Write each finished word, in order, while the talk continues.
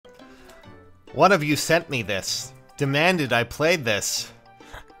One of you sent me this. Demanded I played this.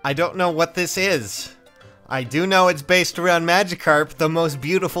 I don't know what this is. I do know it's based around Magikarp, the most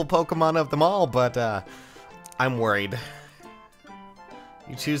beautiful Pokemon of them all, but, I'm worried.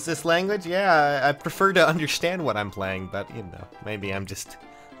 You choose this language? Yeah, I prefer to understand what I'm playing, but, you know, maybe I'm just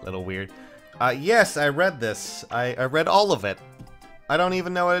a little weird. Yes, I read this. I read all of it. I don't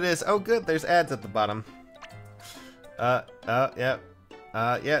even know what it is. Oh, good, there's ads at the bottom. Yeah.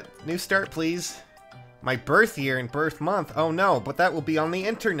 Yeah, new start, please. My birth year and birth month. Oh, no, but that will be on the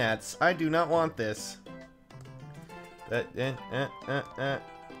internets. I do not want this. Okay,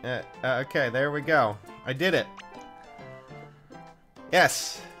 there we go. I did it.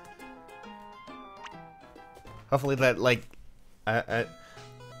 Yes. Hopefully that, like, are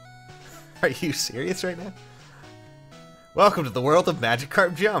you serious right now? Welcome to the world of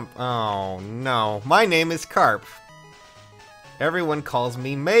Magikarp Jump. Oh, no. My name is Carp. Everyone calls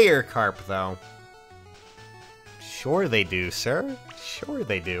me Mayor Carp, though. Sure they do, sir. Sure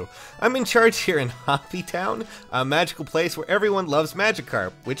they do. I'm in charge here in Hoppy Town, a magical place where everyone loves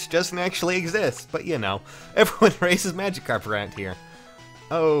Magikarp, which doesn't actually exist, but you know, everyone raises Magikarp around here.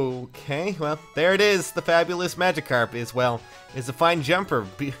 Okay, well, there it is. The fabulous Magikarp is a fine jumper.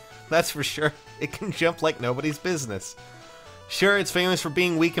 That's for sure. It can jump like nobody's business. Sure, it's famous for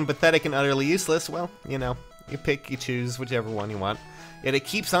being weak and pathetic and utterly useless. Well, you know, you pick, you choose whichever one you want. Yet it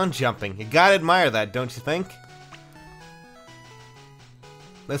keeps on jumping. You gotta admire that, don't you think?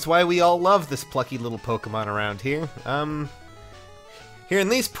 That's why we all love this plucky little Pokemon around here. Here in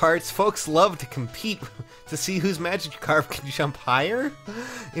these parts, folks love to compete to see whose Magikarp can jump higher.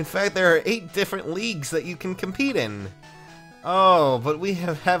 In fact, there are 8 different leagues that you can compete in. Oh, but we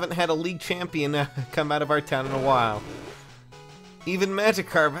haven't had a league champion come out of our town in a while. Even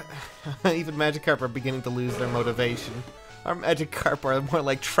Magikarp are beginning to lose their motivation. Our Magikarp are more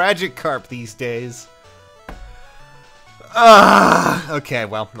like Tragic Carp these days. Okay,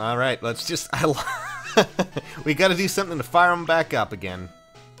 well, alright, let's just... we gotta do something to fire them back up again.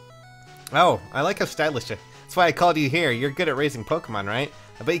 Oh, I like how stylish you... That's why I called you here. You're good at raising Pokemon, right?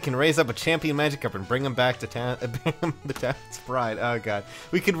 I bet you can raise up a champion Magikarp and bring him back to town... bring him the town's pride. Oh, God.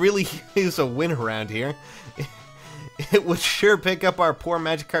 We could really use a win around here. It would sure pick up our poor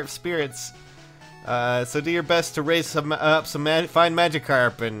Magikarp spirits. So do your best to raise some fine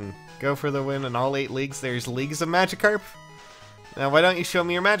Magikarp and go for the win in all 8 leagues. There's leagues of Magikarp? Now, why don't you show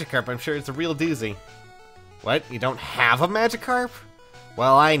me your Magikarp? I'm sure it's a real doozy. What? You don't have a Magikarp?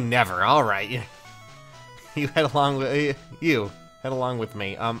 Well, I never. All right. You head along with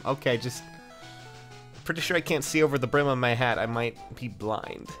me. Okay, just... Pretty sure I can't see over the brim of my hat. I might be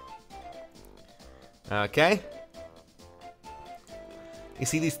blind. Okay. You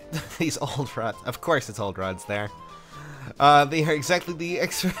see these old rods? Of course it's old rods there. They are exactly the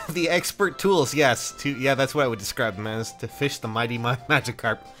expert tools, yes. Yeah, that's what I would describe them as, to fish the mighty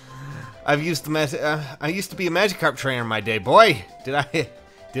Magikarp. I used to be a Magikarp trainer in my day, boy.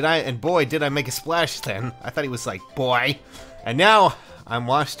 And boy, did I make a splash then. I thought he was like, boy. And now, I'm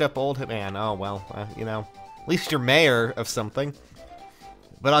washed up old man. Oh, well, you know, at least you're mayor of something.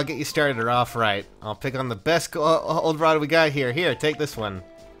 But I'll get you started off right. I'll pick on the best old rod we got here. Here, take this one.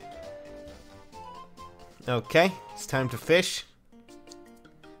 Okay, it's time to fish.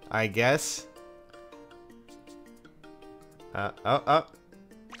 I guess.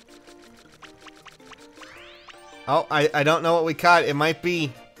 Oh, I don't know what we caught. It might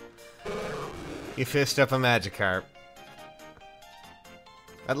be... You fished up a Magikarp.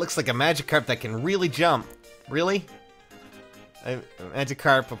 That looks like a Magikarp that can really jump. Really?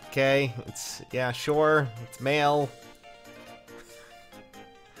 Magikarp, okay. It's... Yeah, sure. It's male.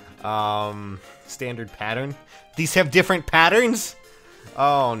 Standard pattern. These have different patterns?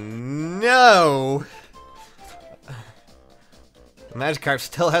 Oh, no! The Magikarp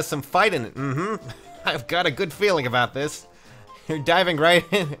still has some fight in it. I've got a good feeling about this. You're diving right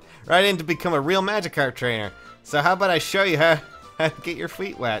in to become a real Magikarp trainer. So how about I show you how to get your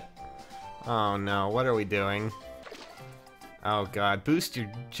feet wet? Oh no, what are we doing? Oh god, boost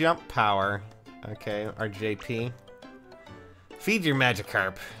your jump power. Okay, our JP. Feed your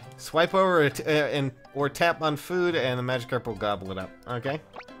Magikarp. Swipe over or tap on food and the Magikarp will gobble it up. Okay?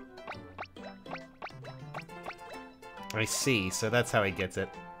 I see, so that's how he gets it.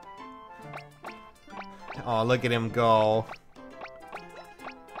 Oh, look at him go.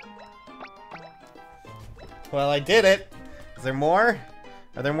 Well, I did it. Is there more?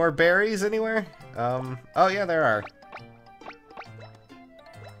 Are there more berries anywhere? Oh yeah, there are.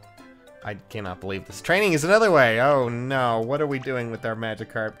 I cannot believe this. Training is another way. Oh no, what are we doing with our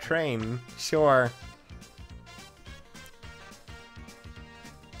Magikarp? Train, sure.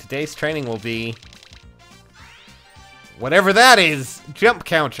 To today's training will be... whatever that is! Jump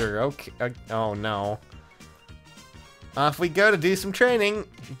counter! Okay. Oh no. Off we go to do some training.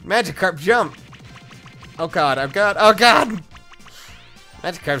 Magikarp jump! Oh god, oh god!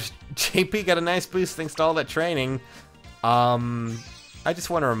 Magikarp's JP got a nice boost thanks to all that training. I just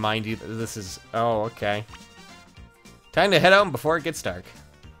want to remind you that this is... oh, okay. Time to head out before it gets dark.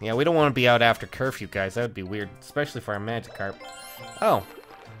 Yeah, we don't want to be out after curfew, guys. That would be weird, especially for our Magikarp. Oh,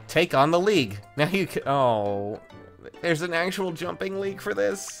 take on the league. Now you can... oh, there's an actual jumping league for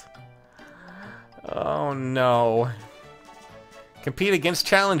this? Oh, no. Compete against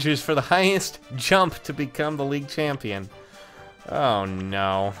challengers for the highest jump to become the league champion. Oh,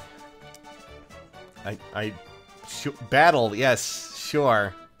 no. Battle, yes,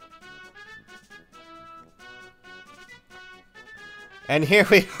 sure. And here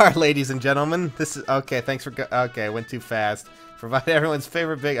we are, ladies and gentlemen. This is... okay, thanks for... okay, I went too fast. Provide everyone's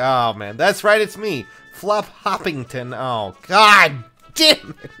favorite big... oh, man. That's right, it's me. Flop Hoppington. Oh, god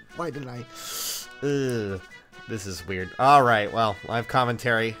damn it. Why did I... ugh. This is weird. Alright, well, live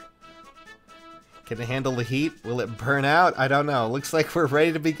commentary. Can it handle the heat? Will it burn out? I don't know. Looks like we're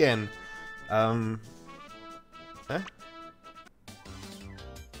ready to begin. Huh?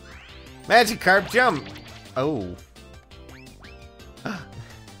 Magikarp jump! Oh.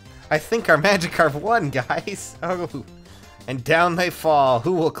 I think our Magikarp won, guys! Oh. And down they fall.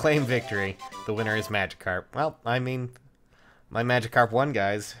 Who will claim victory? The winner is Magikarp. Well, I mean, my Magikarp won,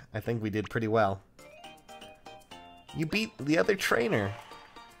 guys. I think we did pretty well. You beat the other trainer.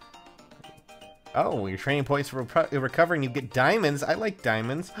 Oh, your training points recover and you get diamonds. I like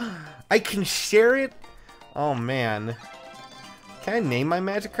diamonds. I can share it? Oh, man. Can I name my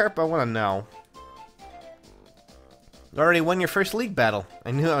Magikarp? I want to know. You already won your first league battle.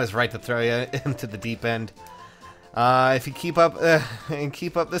 I knew I was right to throw you into the deep end. If you keep up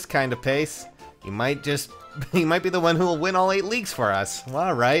this kind of pace, you might be the one who will win all 8 leagues for us. Well,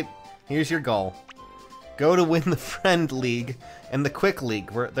 all right. Here's your goal. Go to win the Friend League and the Quick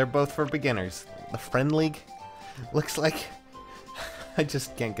League. They're both for beginners. The Friend League? Looks like... I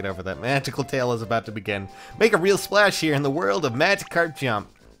just can't get over that. Magical tale is about to begin. Make a real splash here in the world of Magikarp Jump.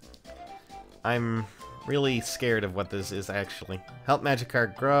 I'm really scared of what this is, actually. Help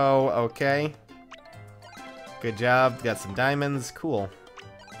Magikarp grow. Okay. Good job. Got some diamonds. Cool.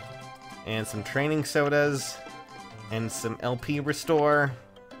 And some training sodas. And some LP restore.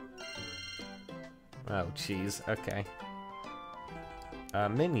 Oh, jeez. Okay.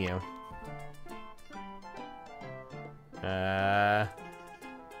 Menu.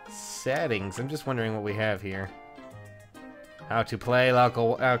 Settings. I'm just wondering what we have here. How to play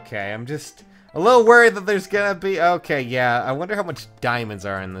local... okay, I'm just a little worried that there's gonna be... okay, yeah. I wonder how much diamonds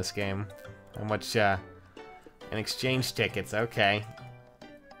are in this game. How much, and exchange tickets. Okay.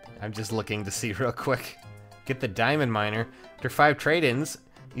 I'm just looking to see real quick. Get the diamond miner. After 5 trade-ins,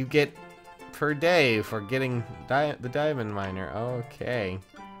 you get... per day for getting the diamond miner. Okay.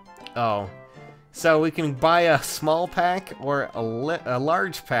 Oh. So we can buy a small pack or a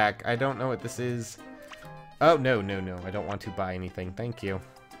large pack. I don't know what this is. Oh, no. I don't want to buy anything. Thank you.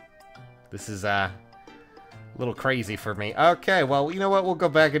 This is a little crazy for me. Okay, well, you know what? We'll go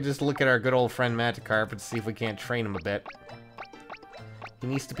back and just look at our good old friend Magikarp and see if we can't train him a bit. He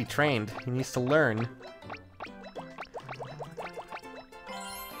needs to be trained. He needs to learn.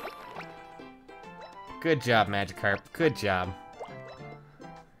 Good job, Magikarp. Good job.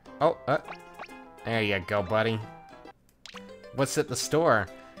 Oh, there you go, buddy. What's at the store?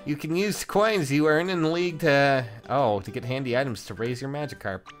 You can use coins you earn in the league to... oh, to get handy items to raise your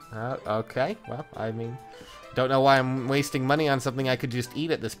Magikarp. Okay, well, I mean... don't know why I'm wasting money on something I could just eat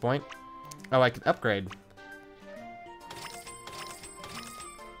at this point. Oh, I could upgrade.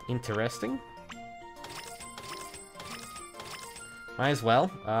 Interesting. Might as well.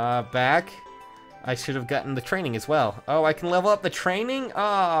 Back. I should have gotten the training as well. Oh, I can level up the training?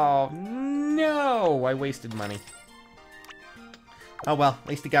 Oh, no! I wasted money. Oh, well, at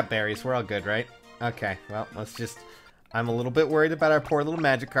least he got berries. We're all good, right? Okay, well, let's just... I'm a little bit worried about our poor little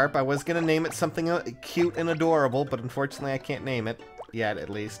Magikarp. I was gonna name it something cute and adorable, but unfortunately I can't name it. Yet, at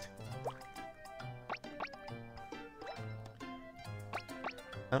least.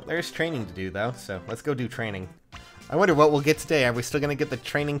 Oh, there's training to do, though, so let's go do training. I wonder what we'll get today. Are we still gonna get the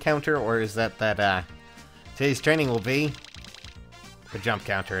training counter, or is that today's training will be the jump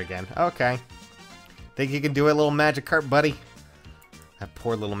counter again? Okay. Think you can do it, little Magikarp, buddy? That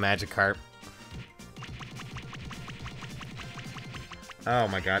poor little Magikarp. Oh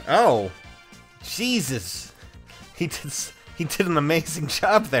my god. Oh! Jesus! He did an amazing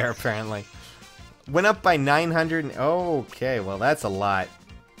job there, apparently. Went up by 900. Okay, well, that's a lot.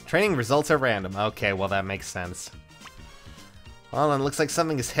 Training results are random. Okay, well that makes sense. Well, then it looks like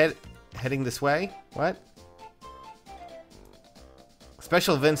something is heading this way. What?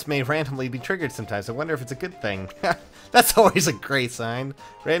 Special events may randomly be triggered sometimes. I wonder if it's a good thing. That's always a great sign.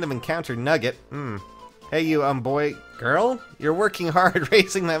 Random encounter nugget. Hey, you, boy, girl? You're working hard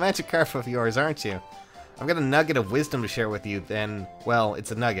raising that Magikarp of yours, aren't you? I've got a nugget of wisdom to share with you, then, well,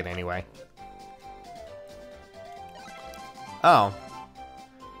 it's a nugget anyway. Oh.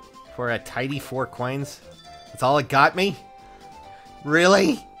 For a tidy 4 coins? That's all it got me?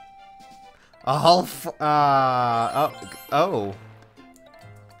 Really? A whole oh.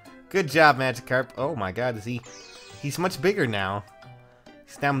 Good job, Magikarp. Oh my god, is he... He's much bigger now.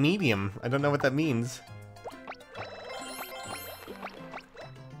 He's now medium. I don't know what that means.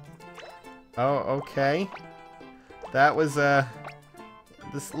 Oh, okay. That was,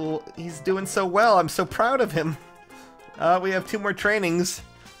 this little... He's doing so well. I'm so proud of him. We have 2 more trainings.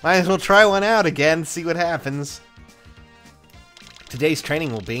 Might as well try one out again, see what happens. Today's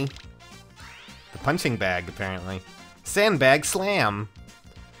training will be... the punching bag, apparently. Sandbag Slam!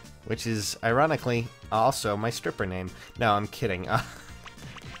 Which is, ironically, also my stripper name. No, I'm kidding.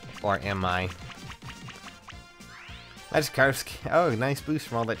 Or am I? Magikarp's... Oh, nice boost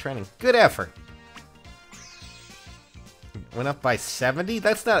from all that training. Good effort! Went up by 70?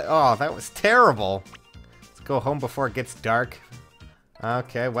 That's not... Oh, that was terrible! Let's go home before it gets dark.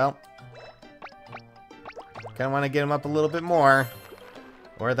 Okay, well... Kinda wanna get him up a little bit more.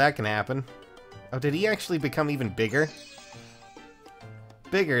 Or that can happen. Oh, did he actually become even bigger?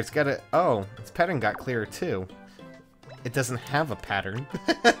 Bigger, it's got a... Oh, its pattern got clearer too. It doesn't have a pattern.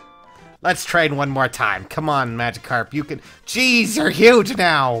 Let's trade one more time. Come on, Magikarp, you can... Jeez, you're huge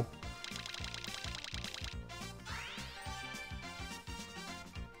now!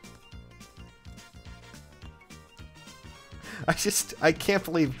 I can't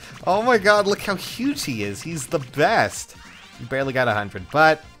believe... Oh my god, look how huge he is. He's the best. He barely got 100,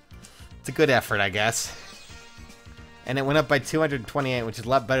 but... It's a good effort, I guess. And it went up by 228, which is a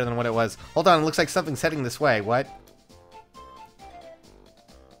lot better than what it was. Hold on, it looks like something's heading this way. What?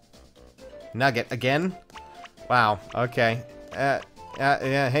 Nugget, again? Wow, okay.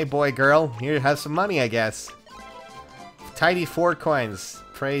 Yeah, hey boy, girl. Here, have some money, I guess. Tidy 4 coins.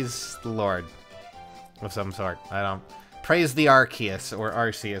 Praise the Lord. Of some sort. I don't... Praise the Arceus, or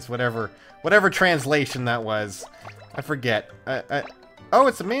Arceus, whatever translation that was. I forget. Oh,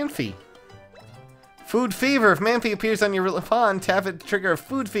 it's a Manphy. Food Fever. If Manphy appears on your pond, tap it to trigger a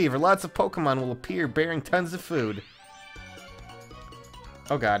Food Fever. Lots of Pokemon will appear bearing tons of food.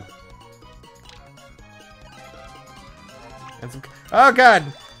 Oh god. Oh god!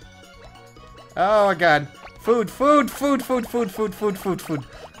 Oh my god. Food, food, food, food, food, food, food, food, food.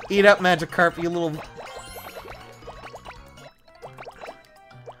 Eat up, Magikarp, you little...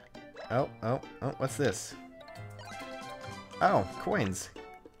 Oh, what's this? Oh, coins.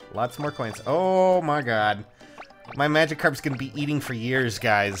 Lots more coins. Oh my god. My Magikarp's gonna be eating for years,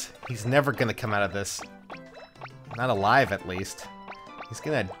 guys. He's never gonna come out of this. Not alive, at least. He's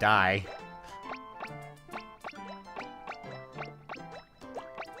gonna die.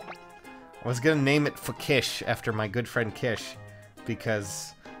 I was gonna name it for Kish, after my good friend Kish,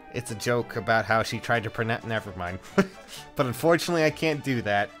 because it's a joke about how she tried to pronounce... Never mind. But unfortunately, I can't do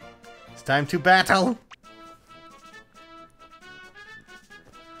that. It's time to battle!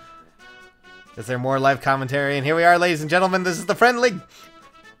 Is there more live commentary? And here we are, ladies and gentlemen, this is the Friendly!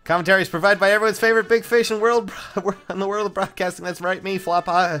 Commentary is provided by everyone's favorite big fish in the world of broadcasting. That's right, me, Flop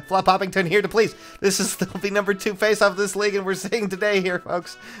Hoppington, here to please. This is the number 2 face-off of this league, and we're seeing today here,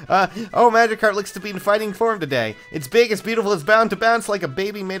 folks. Oh, Magikarp looks to be in fighting form today. It's big, it's beautiful, it's bound to bounce like a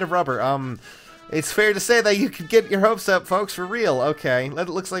baby made of rubber. It's fair to say that you could get your hopes up, folks, for real. Okay, it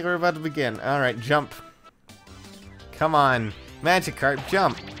looks like we're about to begin. Alright, jump. Come on, Magikarp,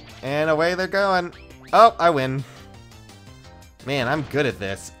 jump. And away they're going. Oh, I win. Man, I'm good at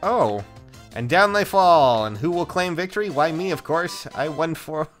this. Oh, and down they fall. And who will claim victory? Why, me, of course. I won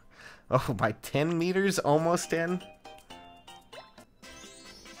for... Oh, by 10 meters? Almost 10?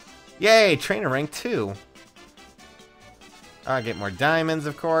 Yay, trainer rank 2. I get more diamonds,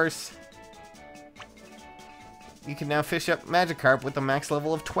 of course. You can now fish up Magikarp with a max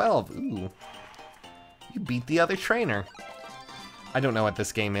level of 12. Ooh. You beat the other trainer. I don't know what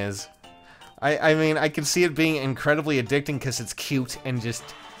this game is. I mean, I can see it being incredibly addicting because it's cute and just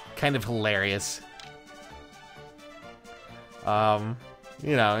kind of hilarious. You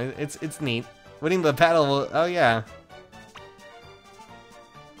know, it's neat. Winning the battle, oh yeah.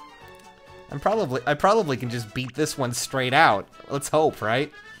 I probably can just beat this one straight out. Let's hope,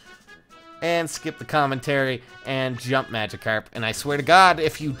 right? and skip the commentary and jump Magikarp. And I swear to God,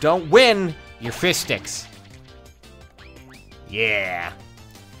 if you don't win, your fish sticks. Yeah.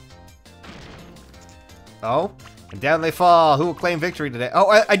 Oh, and down they fall. Who will claim victory today?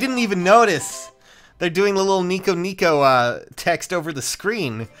 Oh, I didn't even notice. They're doing the little Nico text over the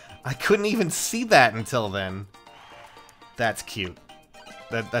screen. I couldn't even see that until then. That's cute.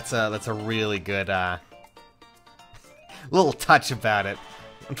 That's a really good little touch about it.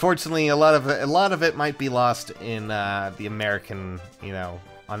 Unfortunately, a lot of it might be lost in the American,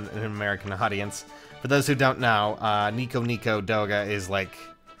 on an American audience. For those who don't know, Nico Doga is like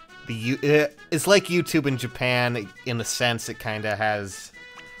it's like YouTube in Japan in a sense. It kind of has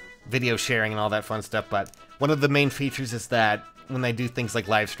video sharing and all that fun stuff. But one of the main features is that when they do things like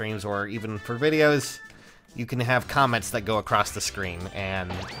live streams or even for videos, you can have comments that go across the screen,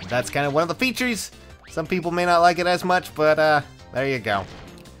 and that's kind of one of the features. Some people may not like it as much, but there you go.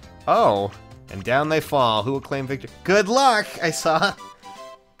 Oh, and down they fall. Who will claim victory? Good luck, I saw.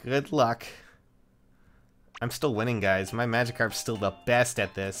 Good luck. I'm still winning, guys. My Magikarp's still the best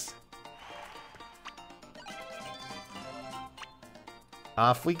at this.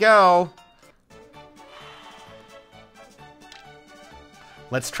 Off we go.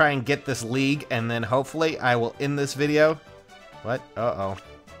 Let's try and get this league, and then hopefully I will end this video. What? Uh-oh.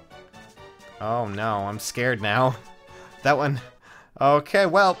 Oh no, I'm scared now. That one... Okay,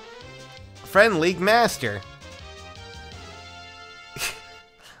 well... Friend League Master.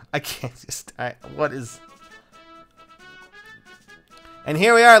 I can't just... what is... And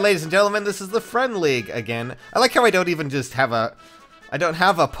here we are, ladies and gentlemen. This is the Friend League again. I like how I don't even just have a... I don't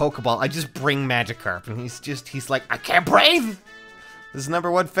have a Pokeball. I just bring Magikarp, and he's like, I can't breathe! This is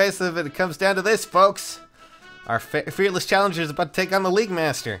 #1 face of it. It comes down to this, folks. Our fearless challenger is about to take on the League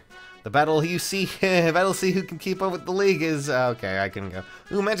Master. The battle you see, battle see who can keep up with the league is, okay, I can go.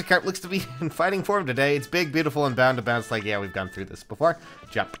 Ooh, Magikarp looks to be in fighting form today. It's big, beautiful, and bound to bounce like, yeah, we've gone through this before.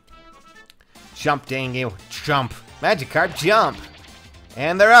 Jump. Jump, dang you. Jump. Magikarp, jump.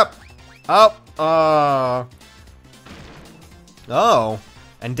 And they're up. Oh, oh. Oh.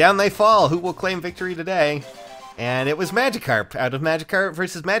 And down they fall. Who will claim victory today? And it was Magikarp. Out of Magikarp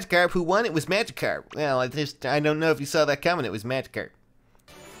versus Magikarp, who won? It was Magikarp. Well, I don't know if you saw that coming. It was Magikarp.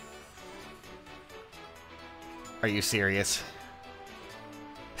 Are you serious?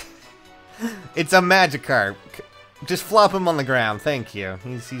 It's a Magikarp. Just flop him on the ground. Thank you.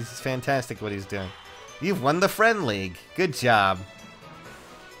 He's fantastic what he's doing. You've won the Friend League. Good job.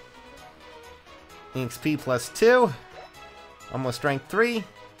 XP +2. Almost strength 3.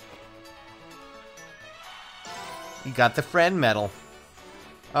 You got the friend medal.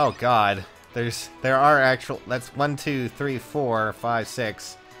 Oh god. There are actual... That's 1, 2, 3, 4, 5,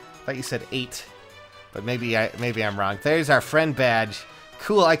 6. I thought you said 8. But maybe I'm wrong. There's our friend badge.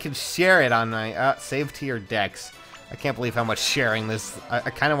 Cool, I can share it on my... save to your decks. I can't believe how much sharing this... I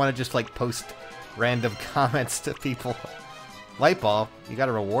kind of want to just, like, post random comments to people. Light Ball. You got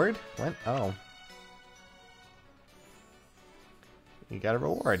a reward? What? Oh. You got a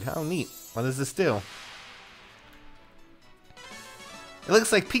reward. Oh, neat. What does this do? It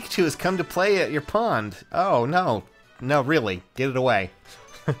looks like Pikachu has come to play at your pond. Oh, no. No, really. Get it away.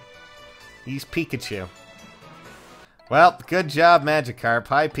 He's Pikachu. Well, good job, Magikarp.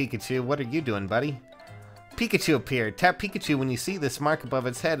 Hi, Pikachu. What are you doing, buddy? Pikachu appeared. Tap Pikachu when you see this mark above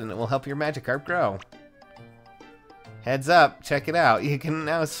its head, and it will help your Magikarp grow. Heads up. Check it out. You can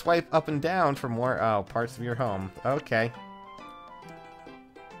now swipe up and down for more parts of your home. Okay.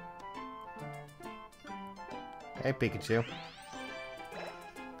 Hey, Pikachu.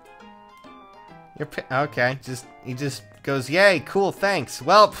 Okay, he just goes, yay, cool, thanks.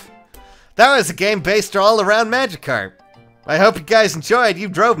 Well, that was a game based all around Magikarp. I hope you guys enjoyed. You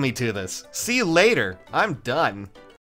drove me to this. See you later. I'm done.